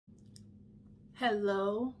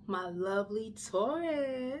Hello, my lovely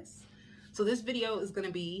Taurus. So this video is going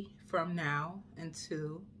to be from now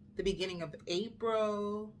until the beginning of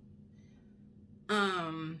April.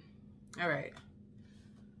 All right.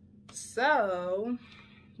 So,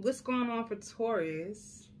 what's going on for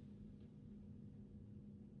Taurus?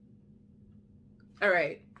 All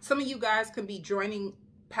right. Some of you guys can be joining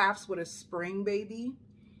paths with a spring baby.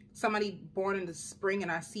 Somebody born in the spring,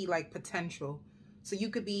 and I see like potential. So you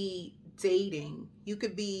could be dating. You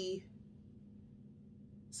could be,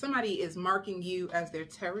 somebody is marking you as their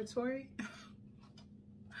territory.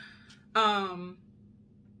 I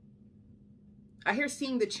hear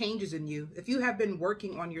seeing the changes in you. If you have been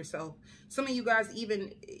working on yourself, some of you guys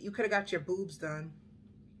even, you could have got your boobs done.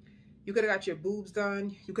 You could have got your boobs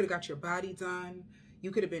done. You could have got your body done.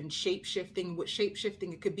 You could have been shape-shifting. With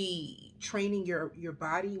shape-shifting, it could be training your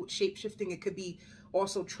body. With shape-shifting, it could be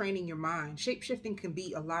also training your mind. Shape-shifting can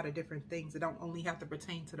be a lot of different things. It don't only have to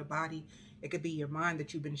pertain to the body. It could be your mind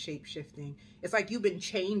that you've been shape-shifting. It's like you've been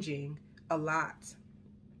changing a lot.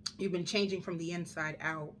 You've been changing from the inside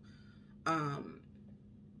out. I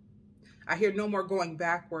hear no more going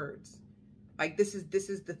backwards. Like this is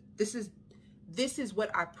what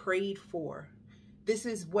I prayed for. This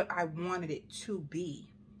is what I wanted it to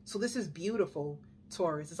be. So this is beautiful,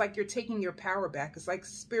 Taurus. It's like you're taking your power back. It's like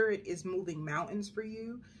spirit is moving mountains for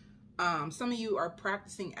you. Some of you are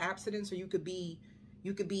practicing abstinence, or you could be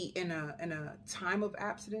in a time of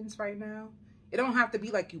abstinence right now. It don't have to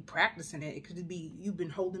be like you practicing it. It could be you've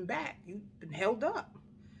been holding back. You've been held up.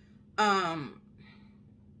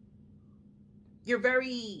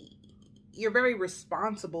 You're very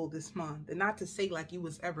responsible this month, and not to say like you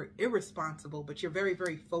was ever irresponsible, but you're very,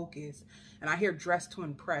 very focused. And I hear dress to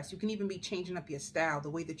impress. You can even be changing up your style, the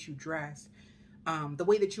way that you dress, the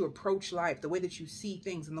way that you approach life, the way that you see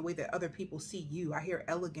things, and the way that other people see you. I hear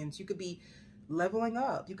elegance. You could be leveling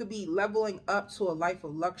up. You could be leveling up to a life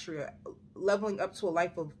of luxury, leveling up to a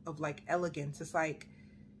life of like elegance. It's like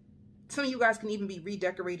some of you guys can even be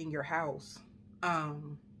redecorating your house.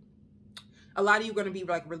 A lot of you are going to be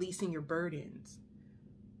like releasing your burdens.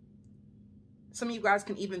 Some of you guys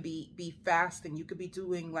can even be fasting. You could be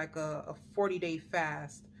doing like a 40-day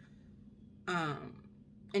fast,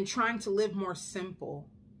 and trying to live more simple,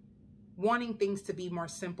 wanting things to be more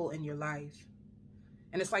simple in your life.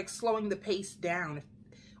 And it's like slowing the pace down.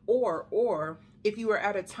 Or if you were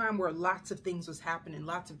at a time where lots of things was happening,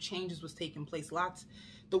 lots of changes was taking place,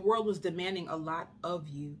 the world was demanding a lot of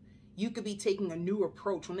you. You could be taking a new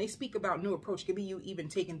approach. When they speak about new approach, it could be you even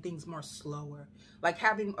taking things more slower, like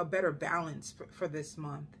having a better balance for this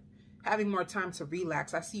month, having more time to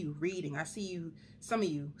relax. I see you reading. I see you, some of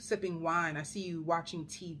you sipping wine. I see you watching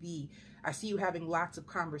TV. I see you having lots of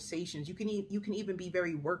conversations. You can even be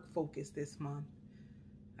very work focused this month.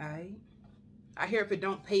 All right. I hear if it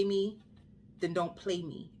don't pay me, then don't play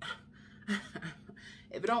me.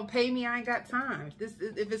 If it don't pay me, I ain't got time.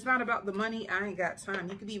 If it's not about the money, I ain't got time.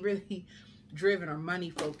 You could be really driven or money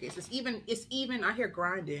focused. It's even I hear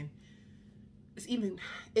grinding. It's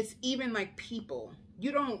even like people.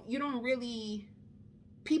 You don't really,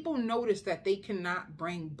 people notice that they cannot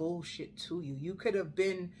bring bullshit to you. You could have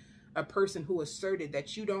been a person who asserted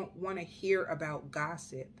that you don't want to hear about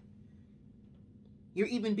gossip. You're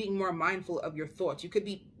even being more mindful of your thoughts. You could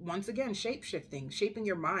be, once again, shape-shifting, shaping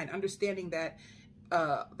your mind, understanding that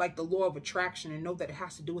like the law of attraction, and know that it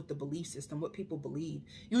has to do with the belief system, what people believe.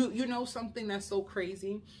 You know something that's so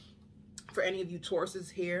crazy for any of you Tauruses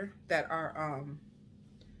here that are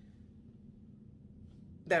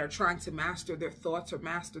trying to master their thoughts or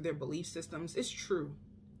master their belief systems. It's true.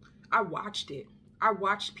 I watched it. I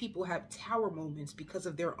watched people have tower moments because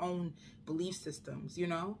of their own belief systems, you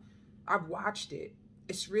know? I've watched it.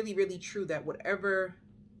 It's really, really true that whatever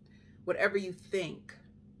you think,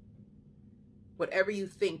 whatever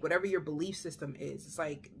your belief system is, it's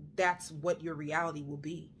like that's what your reality will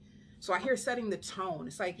be. So I hear setting the tone.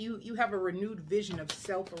 It's like you have a renewed vision of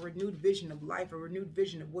self, a renewed vision of life, a renewed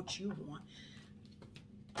vision of what you want.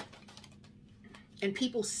 And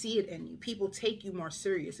people see it in you. People take you more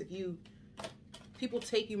serious. People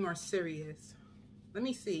take you more serious. Let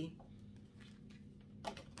me see.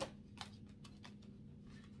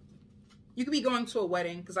 You could be going to a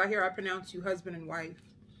wedding, because I hear I pronounce you husband and wife.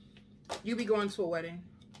 You be going to a wedding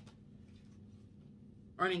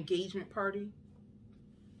or an engagement party.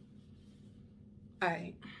 All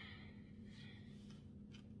right.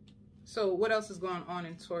 So what else is going on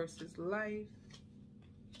in Taurus's life?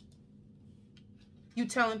 You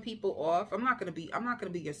telling people off. I'm not gonna be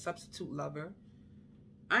your substitute lover.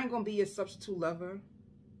 I ain't gonna be your substitute lover.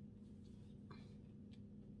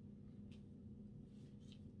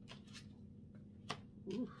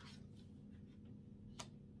 Ooh.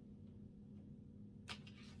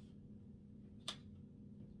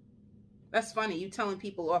 That's funny. You telling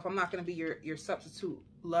people off, I'm not going to be your substitute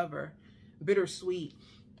lover. Bittersweet.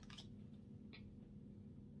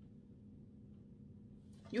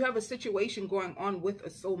 You have a situation going on with a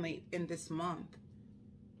soulmate in this month.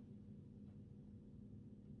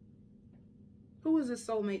 Who is this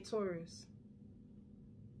soulmate, Taurus?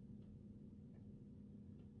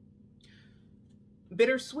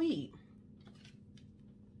 Bittersweet.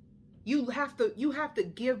 You have to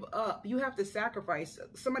give up. You have to sacrifice.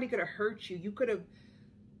 Somebody could have hurt you. You could have,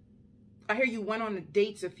 I hear you went on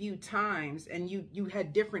dates a few times and you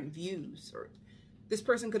had different views, or this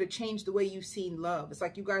person could have changed the way you've seen love. It's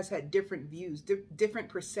like you guys had different views, different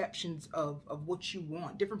perceptions of what you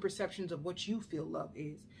want, different perceptions of what you feel love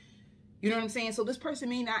is. You know what I'm saying? So this person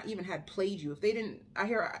may not even had played you. If they didn't, I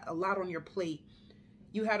hear a lot on your plate.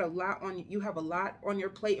 You had a lot on, you have a lot on your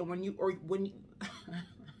plate. And when you, or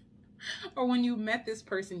when you met this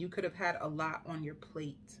person, you could have had a lot on your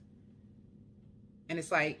plate. And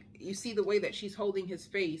it's like, you see the way that she's holding his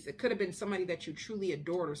face. It could have been somebody that you truly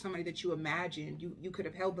adored, or somebody that you imagined. You could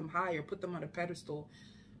have held them high or put them on a pedestal.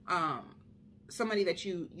 Somebody that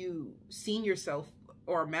you seen yourself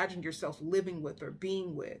or imagined yourself living with or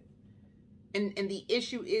being with. And the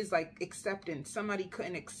issue is like acceptance. Somebody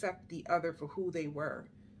couldn't accept the other for who they were.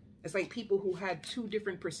 It's like people who had two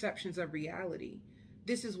different perceptions of reality.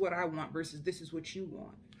 This is what I want versus this is what you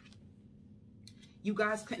want. You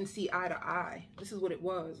guys couldn't see eye to eye. This is what it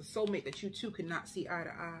was. A soulmate that you two could not see eye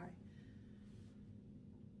to eye.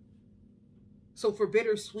 So for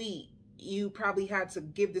bittersweet, you probably had to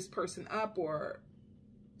give this person up or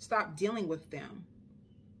stop dealing with them.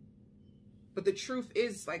 But the truth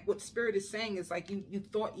is, like what Spirit is saying is like you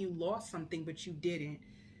thought you lost something, but you didn't.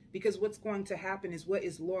 Because what's going to happen is what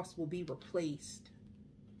is lost will be replaced.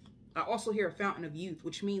 I also hear a fountain of youth,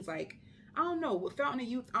 which means like, I don't know, with fountain of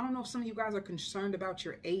youth, I don't know if some of you guys are concerned about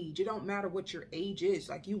your age. It don't matter what your age is.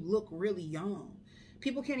 Like you look really young.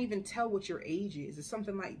 People can't even tell what your age is. It's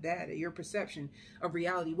something like that, your perception of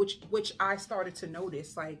reality, which I started to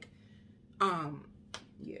notice. Like,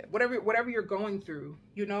 yeah, whatever you're going through,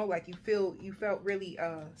 you know, like you felt really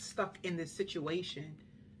stuck in this situation,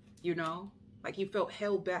 you know, like you felt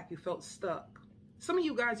held back, you felt stuck. Some of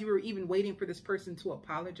you guys, you were even waiting for this person to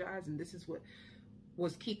apologize, and this is what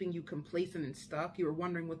was keeping you complacent and stuck. You were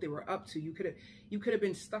wondering what they were up to. You could have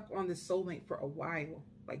been stuck on this soulmate for a while,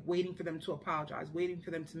 like waiting for them to apologize, waiting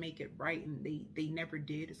for them to make it right, and they never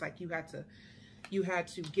did. It's like you had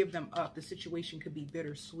to give them up. The situation could be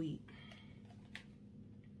bittersweet.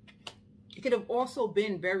 It could have also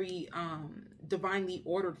been very divinely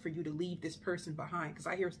ordered for you to leave this person behind, because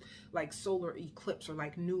I hear like solar eclipse or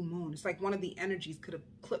like new moon. It's like one of the energies could have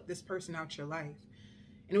clipped this person out your life.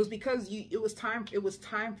 And it was because it was time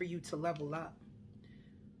for you to level up.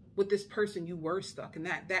 With this person, you were stuck, and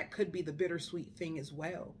that could be the bittersweet thing as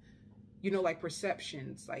well. You know, like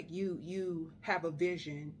perceptions, like you have a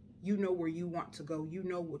vision, you know where you want to go, you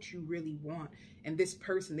know what you really want. And this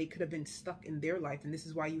person, they could have been stuck in their life, and this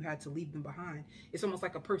is why you had to leave them behind. It's almost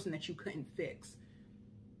like a person that you couldn't fix.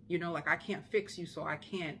 You know, like I can't fix you, so I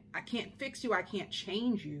can't fix you, I can't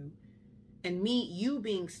change you. And you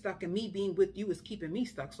being stuck and me being with you is keeping me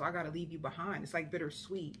stuck, so I got to leave you behind. It's like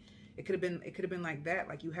bittersweet. It could have been like that.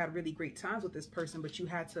 Like you had really great times with this person, but you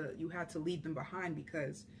had to leave them behind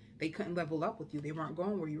because they couldn't level up with you. They weren't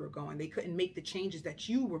going where you were going. They couldn't make the changes that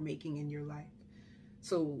you were making in your life.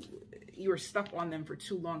 So you were stuck on them for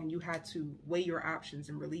too long, and you had to weigh your options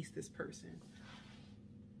and release this person.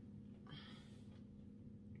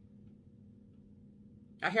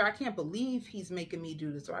 I can't believe he's making me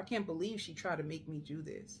do this, or I can't believe she tried to make me do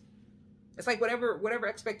this. It's like whatever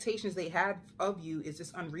expectations they had of you is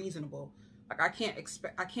just unreasonable. Like I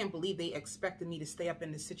can't believe they expected me to stay up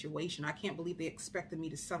in this situation. I can't believe they expected me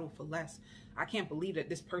to settle for less. I can't believe that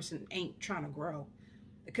this person ain't trying to grow.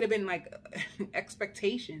 It could have been like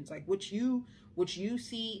expectations, like what you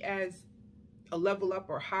see as a level up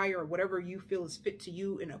or higher, or whatever you feel is fit to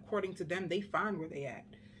you, and according to them, they find where they at.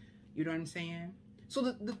 You know what I'm saying?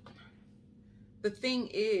 So the thing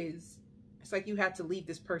is, it's like you had to leave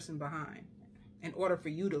this person behind in order for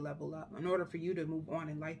you to level up, in order for you to move on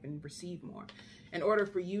in life and receive more. In order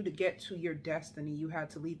for you to get to your destiny, you had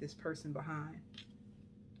to leave this person behind.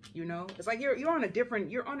 You know, it's like you're on a different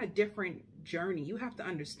journey. You have to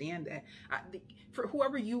understand that. For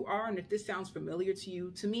whoever you are, and if this sounds familiar to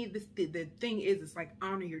you, to me, the thing is, it's like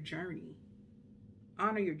honor your journey.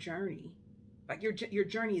 Honor your journey. Like your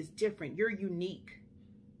journey is different. You're unique.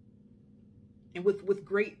 And with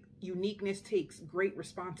great uniqueness takes great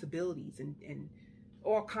responsibilities and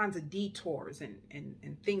all kinds of detours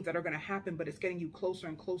and things that are going to happen, but it's getting you closer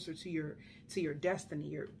and closer to your destiny.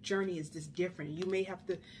 Your journey is just different. You may have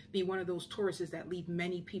to be one of those Tauruses that leave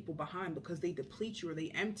many people behind because they deplete you, or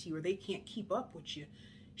they empty you, or they can't keep up with you.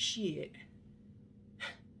 Shit.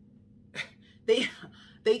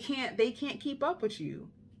 They can't keep up with you.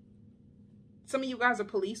 Some of you guys are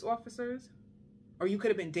police officers, or you could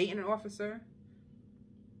have been dating an officer.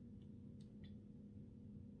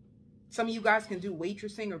 Some of you guys can do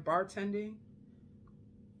waitressing or bartending.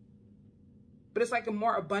 But it's like a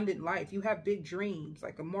more abundant life. You have big dreams.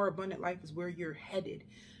 Like a more abundant life is where you're headed.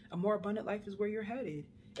 A more abundant life is where you're headed.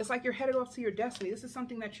 It's like you're headed off to your destiny. This is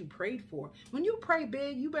something that you prayed for. When you pray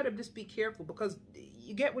big, you better just be careful, because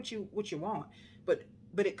you get what you want.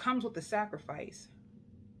 But it comes with the sacrifice.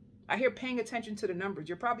 I hear paying attention to the numbers.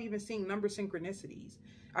 You're probably even seeing number synchronicities.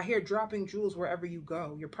 I hear dropping jewels wherever you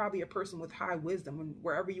go. You're probably a person with high wisdom. And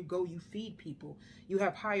wherever you go, you feed people. You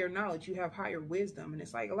have higher knowledge. You have higher wisdom. And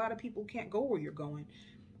it's like a lot of people can't go where you're going.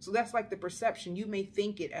 So that's like the perception. You may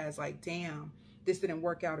think it as like, damn, this didn't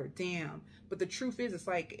work out, or damn. But the truth is, it's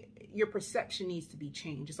like your perception needs to be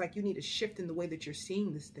changed. It's like you need a shift in the way that you're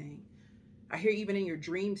seeing this thing. I hear even in your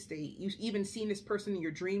dream state, you even seen this person in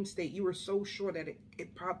your dream state, you were so sure that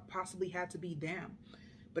it possibly had to be them.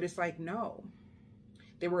 But it's like, no.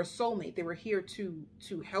 They were a soulmate. They were here to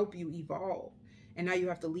help you evolve. And now you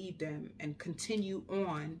have to leave them and continue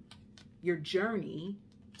on your journey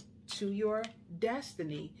to your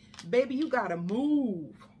destiny. Baby, you got to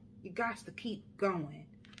move. You got to keep going.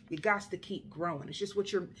 You got to keep growing. It's just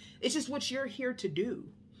what you're here to do.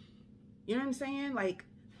 You know what I'm saying? Like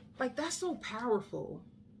that's so powerful.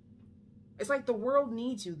 It's like the world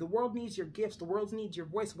needs you. The world needs your gifts. The world needs your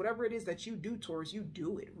voice. Whatever it is that you do, Taurus, you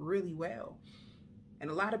do it really well. And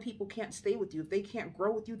a lot of people can't stay with you. If they can't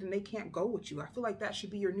grow with you, then they can't go with you. I feel like that should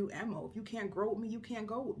be your new MO. If you can't grow with me, you can't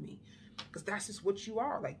go with me. Because that's just what you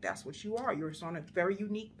are. Like, that's what you are. You're just on a very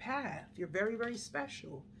unique path. You're very, very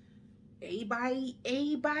special. Everybody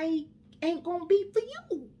ain't gonna be for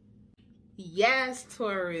you. Yes,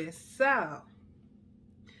 Taurus. So,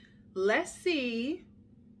 let's see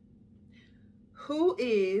who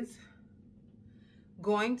is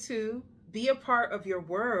going to be a part of your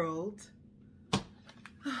world.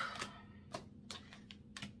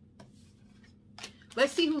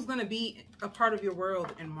 Let's see who's going to be a part of your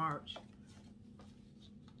world in March.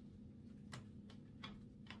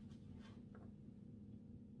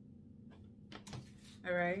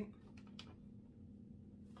 All right.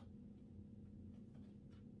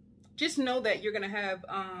 Just know that you're going to have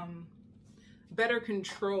better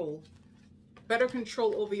control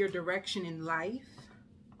over your direction in life.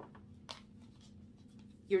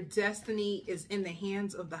 Your destiny is in the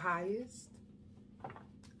hands of the highest.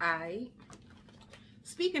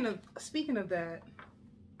 Speaking of that,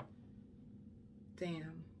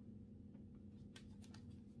 damn.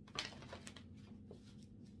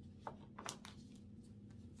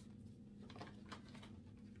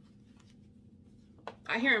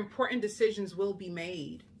 I hear important decisions will be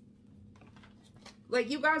made. Like,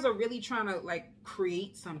 you guys are really trying to like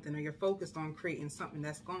create something, or you're focused on creating something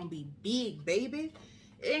that's gonna be big, baby.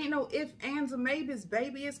 It ain't no ifs, ands, or maybes,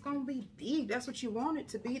 baby. It's gonna be big. That's what you want it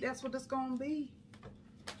to be. That's what it's gonna be.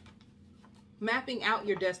 Mapping out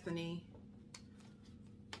your destiny.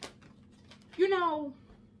 You know,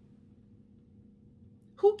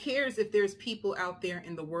 who cares if there's people out there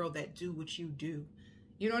in the world that do what you do?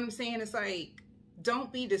 You know what I'm saying? It's like,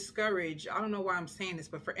 don't be discouraged. I don't know why I'm saying this,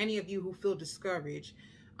 but for any of you who feel discouraged,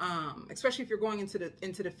 especially if you're going into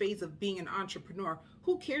the phase of being an entrepreneur,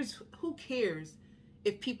 who cares? Who cares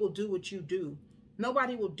if people do what you do?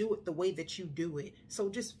 Nobody will do it the way that you do it. So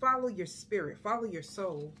just follow your spirit, follow your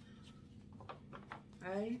soul.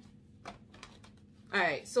 All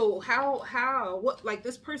right. So what, like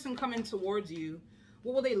this person coming towards you,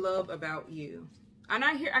 what will they love about you? And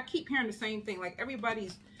I keep hearing the same thing. Like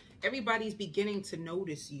everybody's beginning to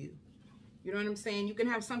notice you. You know what I'm saying? You can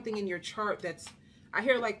have something in your chart that's, I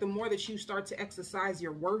hear like the more that you start to exercise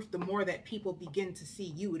your worth, the more that people begin to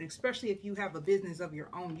see you. And especially if you have a business of your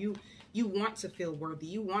own, you want to feel worthy.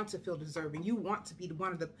 You want to feel deserving. You want to be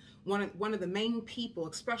one of the main people,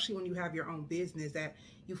 especially when you have your own business, that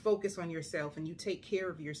you focus on yourself and you take care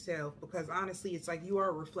of yourself, because honestly, it's like you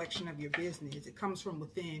are a reflection of your business. It comes from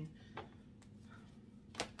within.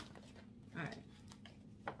 All right.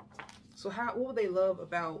 So what will they love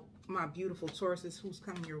about my beautiful Tauruses who's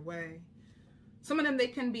coming your way? Some of them, they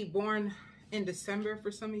can be born in December for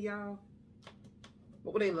some of y'all.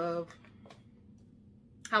 What would they love?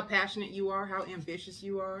 How passionate you are, how ambitious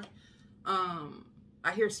you are.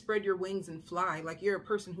 I hear spread your wings and fly. Like you're a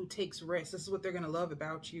person who takes risks. This is what they're going to love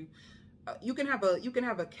about you. You can have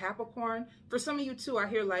a Capricorn. For some of you too, I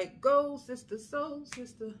hear like, go sister, soul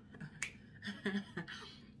sister.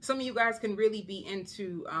 Some of you guys can really be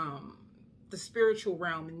into the spiritual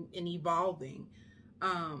realm and evolving.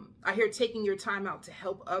 I hear taking your time out to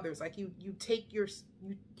help others. Like you take your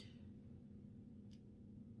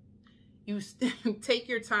take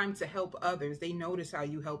your time to help others. They notice how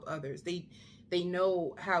you help others. They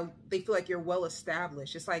know how, they feel like you're well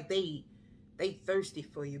established. It's like they thirsty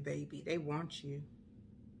for you, baby. They want you.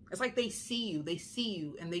 It's like they see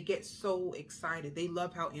you and they get so excited. They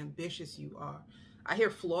love how ambitious you are. I hear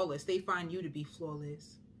flawless. They find you to be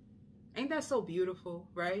flawless. Ain't that so beautiful,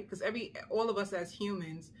 right? Because all of us as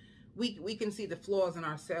humans, we can see the flaws in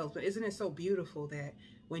ourselves, but isn't it so beautiful that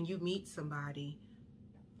when you meet somebody,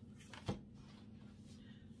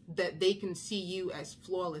 that they can see you as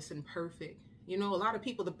flawless and perfect? You know, a lot of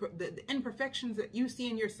people, the imperfections that you see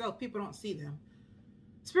in yourself, people don't see them.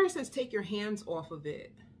 Spirit says, take your hands off of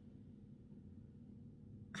it.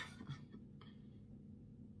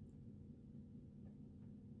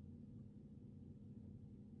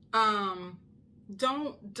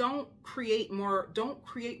 Don't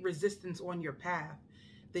create resistance on your path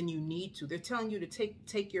than you need to. They're telling you to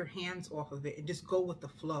take your hands off of it and just go with the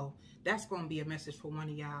flow. That's going to be a message for one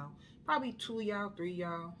of y'all. Probably 2 of y'all, 3 of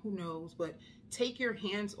y'all, who knows, but take your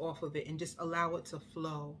hands off of it and just allow it to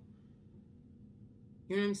flow.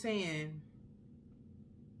 You know what I'm saying?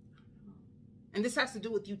 And this has to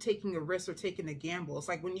do with you taking a risk or taking a gamble. It's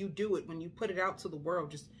like when you do it, when you put it out to the world,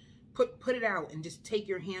 just put it out and just take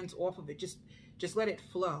your hands off of it. Just let it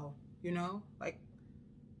flow, you know? Like,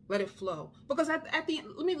 let it flow. Because at the end,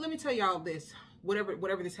 let me tell y'all this,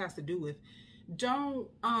 whatever this has to do with, you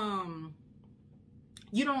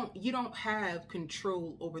don't have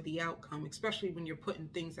control over the outcome, especially when you're putting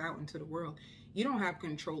things out into the world. You don't have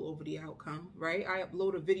control over the outcome, right? I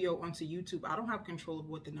upload a video onto YouTube. I don't have control of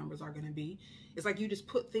what the numbers are going to be. It's like you just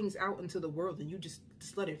put things out into the world and you just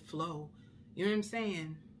let it flow. You know what I'm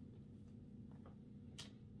saying?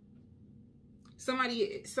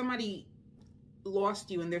 Somebody lost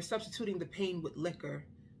you and they're substituting the pain with liquor,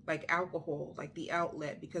 like alcohol, like the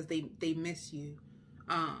outlet, because they miss you.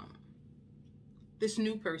 This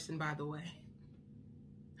new person, by the way,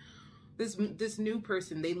 this new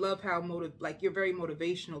person, they love how like you're very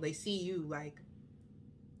motivational. They see you like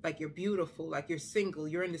you're beautiful, like you're single.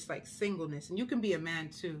 You're in this like singleness, and you can be a man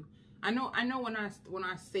too. I know when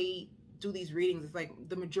I say do these readings, it's like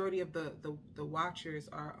the majority of the watchers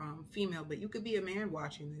are female, but you could be a man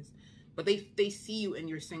watching this. But they see you in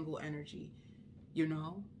your single energy, you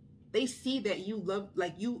know? They see that you love,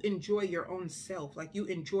 like you enjoy your own self, like you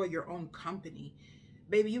enjoy your own company.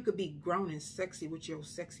 Baby, you could be grown and sexy with your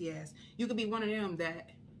sexy ass. You could be one of them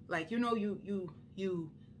that, like, you know, you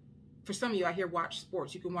for some of you, I hear watch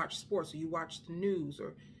sports. You can watch sports, or you watch the news,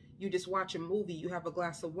 or you just watch a movie, you have a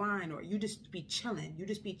glass of wine, or you just be chilling. You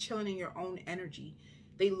just be chilling in your own energy.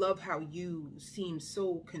 They love how you seem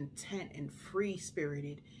so content and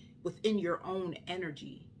free-spirited within your own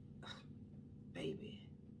energy. Ugh, baby.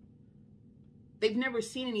 They've never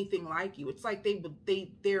seen anything like you. It's like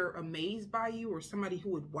they're amazed by you, or somebody who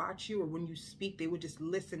would watch you, or when you speak, they would just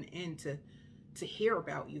listen in to hear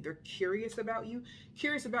about you. They're curious about you.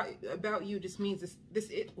 Curious about you just means this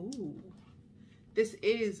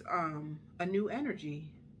is a new energy.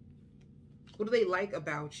 What do they like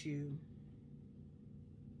about you?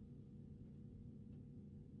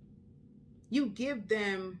 You give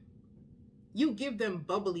them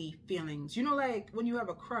bubbly feelings. You know, like when you have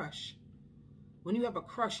a crush. When you have a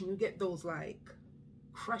crush and you get those like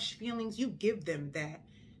crush feelings, you give them that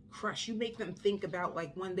crush. You make them think about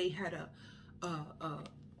like when they had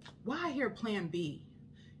why I hear plan B?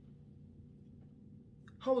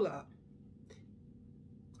 Hold up.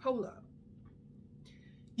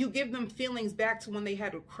 You give them feelings back to when they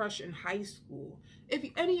had a crush in high school. If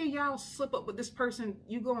any of y'all slip up with this person,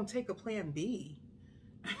 you go and take a plan B.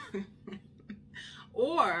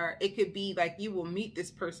 Or it could be like you will meet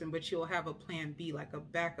this person, but you'll have a plan B, like a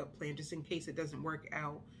backup plan, just in case it doesn't work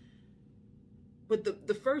out. But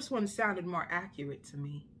the first one sounded more accurate to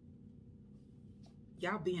me.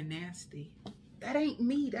 Y'all being nasty. That ain't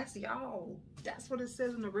me. That's y'all. That's what it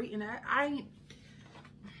says in the rating. I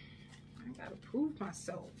gotta prove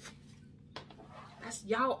myself. That's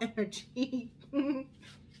y'all energy. All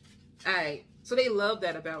right. So they love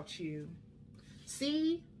that about you.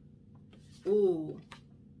 See? Ooh.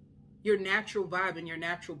 Your natural vibe and your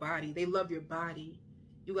natural body. They love your body.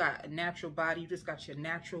 You got a natural body. You just got your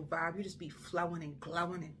natural vibe. You just be flowing and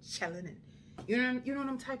glowing and chilling. And you know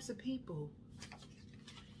them types of people.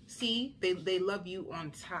 See, they love you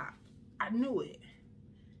on top. I knew it.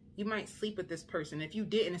 You might sleep with this person. If you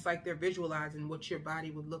didn't, it's like they're visualizing what your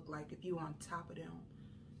body would look like if you on top of them.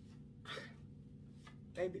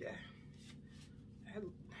 Baby, that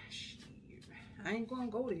shit, I ain't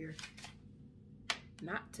gonna go there.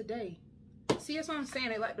 Not today. See, that's what I'm saying.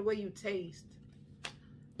 They like the way you taste.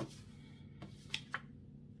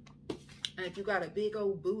 And if you got a big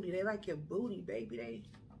old booty, they like your booty, baby.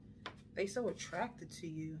 They so attracted to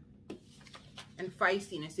you. And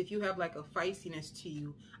feistiness. If you have like a feistiness to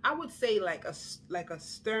you, I would say like a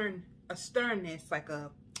sternness, like an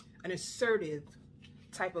assertive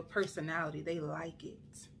type of personality. They like it.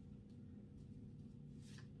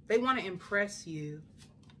 They want to impress you.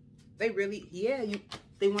 They really, yeah,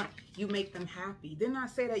 they want you make them happy. Didn't I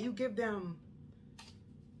say that you give them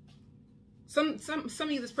some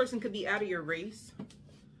of you, this person could be out of your race.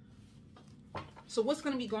 So what's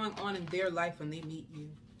going to be going on in their life when they meet you?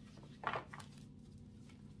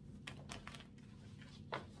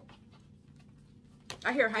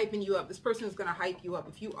 I hear hyping you up. This person is going to hype you up.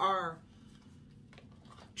 If you are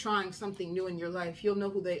trying something new in your life, you'll know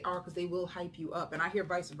who they are because they will hype you up. And I hear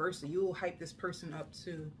vice versa. You will hype this person up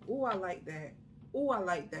too. Oh, I like that. Oh, I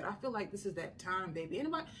like that. I feel like this is that time, baby.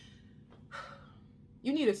 Anybody?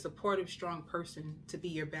 You need a supportive, strong person to be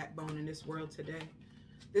your backbone in this world today.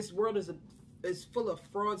 This world is full of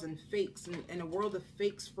frauds and fakes. And in a world of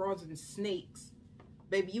fakes, frauds, and snakes,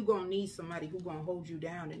 baby, you're going to need somebody who's going to hold you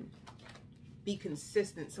down and be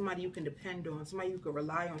consistent. Somebody you can depend on. Somebody you can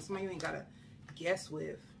rely on. Somebody you ain't got to guess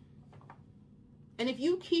with. And if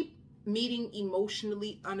you keep meeting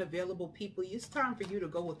emotionally unavailable people, it's time for you to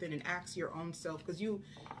go within and ask your own self, because you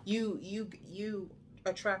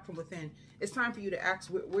attract from within. It's time for you to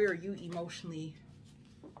ask, where are you emotionally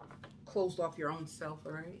closed off your own self,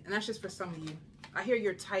 all right? And that's just for some of you. I hear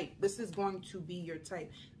your type. This is going to be your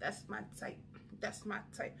type. That's my type. That's my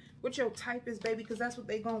type. What your type is, baby, because that's what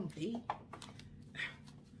they gonna be.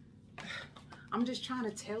 I'm just trying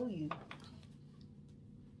to tell you.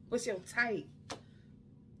 What's your type?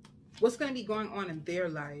 What's going to be going on in their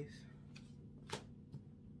life?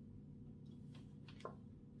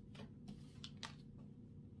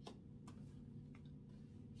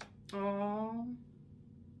 Oh.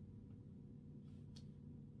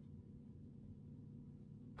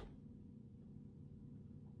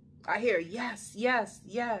 I hear yes, yes,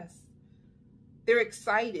 yes. They're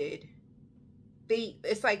excited.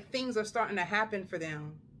 It's like things are starting to happen for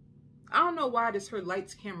them. I don't know why this her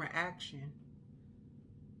lights, camera, action.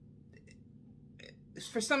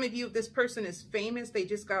 For some of you, if this person is famous, they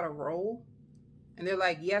just got a role. And they're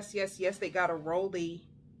like, yes, yes, yes, they got a role. They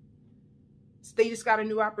just got a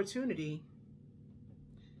new opportunity.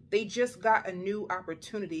 They just got a new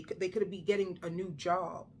opportunity. They could be getting a new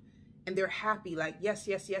job. And they're happy, like, yes,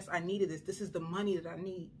 yes, yes, I needed this. This is the money that I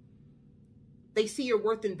need. They see your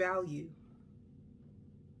worth and value.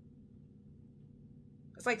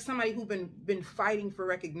 It's like somebody who's been fighting for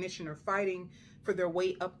recognition or fighting for their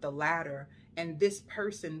way up the ladder. And this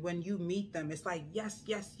person, when you meet them, it's like, yes,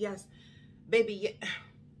 yes, yes, baby. Yeah.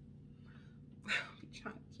 I'm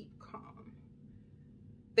trying to keep calm.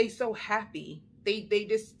 They so happy. They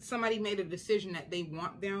just, somebody made a decision that they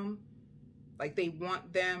want them. Like they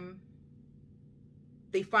want them.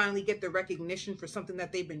 They finally get the recognition for something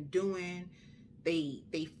that they've been doing.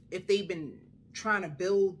 If they've been trying to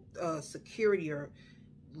build security or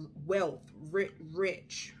wealth,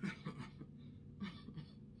 rich.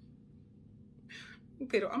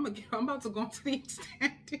 Okay, I'm about to go into the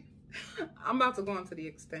extended. I'm about to go into the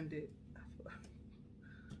extended.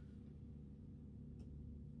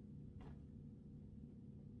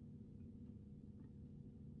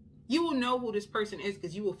 You will know who this person is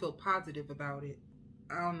because you will feel positive about it.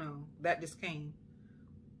 I don't know. That just came.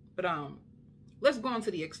 But let's go into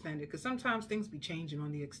the extended, because sometimes things be changing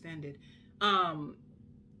on the extended.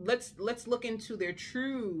 Let's look into their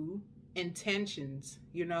true intentions,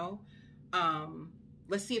 you know.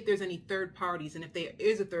 Let's see if there's any third parties. And if there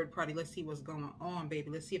is a third party, let's see what's going on,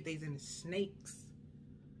 baby. Let's see if there's any snakes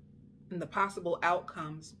and the possible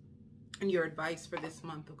outcomes and your advice for this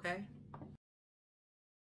month, okay?